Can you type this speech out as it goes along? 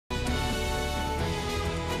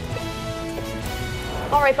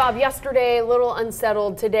All right, Bob, yesterday a little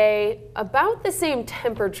unsettled. Today, about the same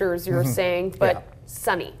temperatures you're saying, but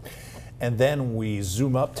sunny. And then we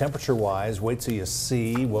zoom up temperature-wise. Wait till you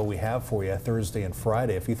see what we have for you Thursday and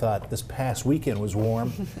Friday. If you thought this past weekend was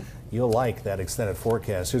warm, you'll like that extended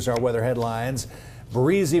forecast. Here's our weather headlines.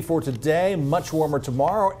 Breezy for today, much warmer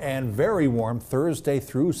tomorrow, and very warm Thursday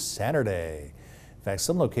through Saturday. In fact,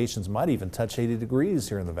 some locations might even touch 80 degrees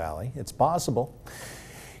here in the valley. It's possible.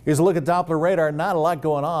 Here's a look at Doppler radar. Not a lot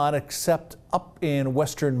going on except up in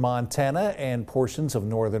western Montana and portions of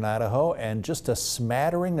northern Idaho, and just a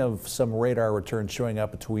smattering of some radar returns showing up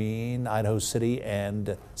between Idaho City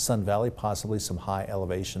and Sun Valley, possibly some high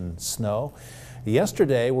elevation snow.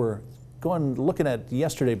 Yesterday, we're looking at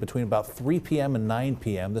yesterday between about 3 p.m. and 9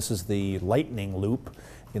 p.m. This is the lightning loop.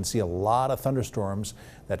 You can see a lot of thunderstorms.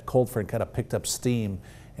 That cold front kind of picked up steam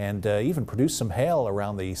and even produced some hail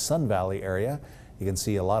around the Sun Valley area. You can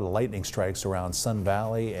see a lot of lightning strikes around Sun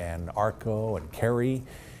Valley and Arco and Cary.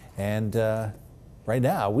 And right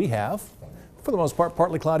now we have, for the most part,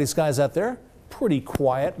 partly cloudy skies out there. Pretty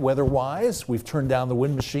quiet weather-wise. We've turned down the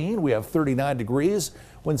wind machine. We have 39 degrees.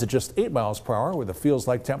 Winds at just 8 miles per hour with a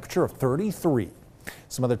feels-like temperature of 33.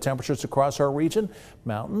 Some other temperatures across our region.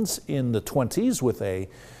 Mountains in the 20s with a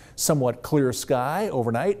somewhat clear sky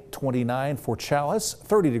overnight. 29 for Chalice,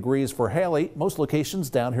 30 degrees for Haley. Most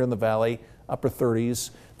locations down here in the valley, upper 30s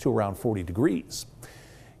to around 40 degrees.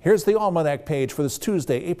 Here's the almanac page for this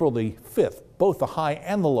Tuesday, April the 5th. Both the high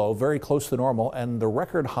and the low very close to normal, and the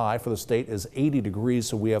record high for the state is 80 degrees,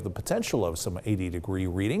 so we have the potential of some 80-degree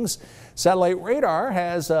readings. Satellite radar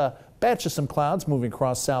has a batch of some clouds moving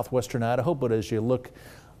across southwestern Idaho, but as you look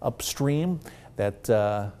upstream, that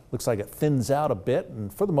looks like it thins out a bit,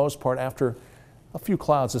 and for the most part, after a few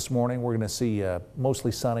clouds this morning, we're going to see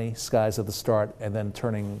mostly sunny skies at the start and then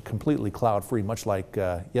turning completely cloud-free, much like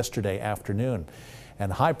yesterday afternoon.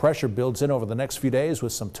 And high pressure builds in over the next few days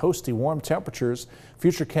with some toasty warm temperatures.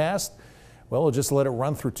 Futurecast, well, we'll just let it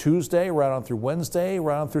run through Tuesday, right on through Wednesday,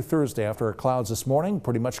 right on through Thursday. After our clouds this morning,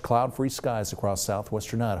 pretty much cloud-free skies across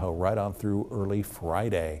southwestern Idaho, right on through early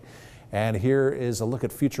Friday. And here is a look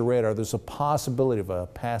at future radar. There's a possibility of a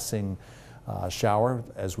passing shower,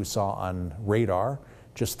 as we saw on radar,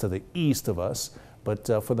 just to the east of us, but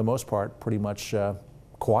for the most part, pretty much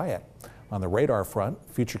quiet. On the radar front,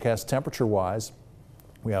 futurecast temperature-wise,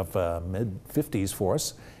 we have mid-50s for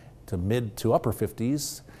us to mid to upper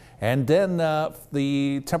 50s. And then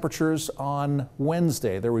the temperatures on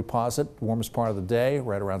Wednesday, there we posit warmest part of the day,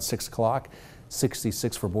 right around 6 o'clock.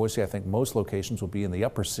 66 for Boise. I think most locations will be in the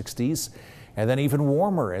upper 60s. And then even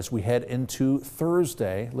warmer as we head into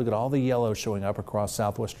Thursday. Look at all the yellow showing up across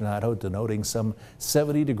southwestern Idaho, denoting some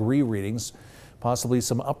 70-degree readings, possibly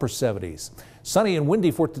some upper 70s. Sunny and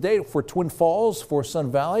windy for today for Twin Falls, for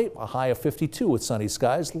Sun Valley, a high of 52 with sunny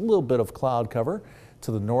skies, a little bit of cloud cover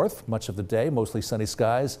to the north much of the day, mostly sunny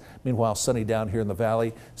skies. Meanwhile, sunny down here in the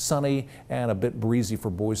valley, sunny and a bit breezy for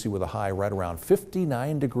Boise with a high right around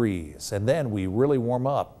 59 degrees. And then we really warm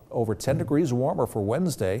up, over 10 degrees warmer for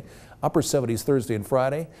Wednesday, upper 70s Thursday and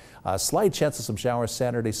Friday. Slight chance of some showers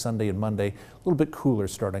Saturday, Sunday, and Monday. A little bit cooler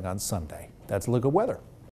starting on Sunday. That's a look at weather.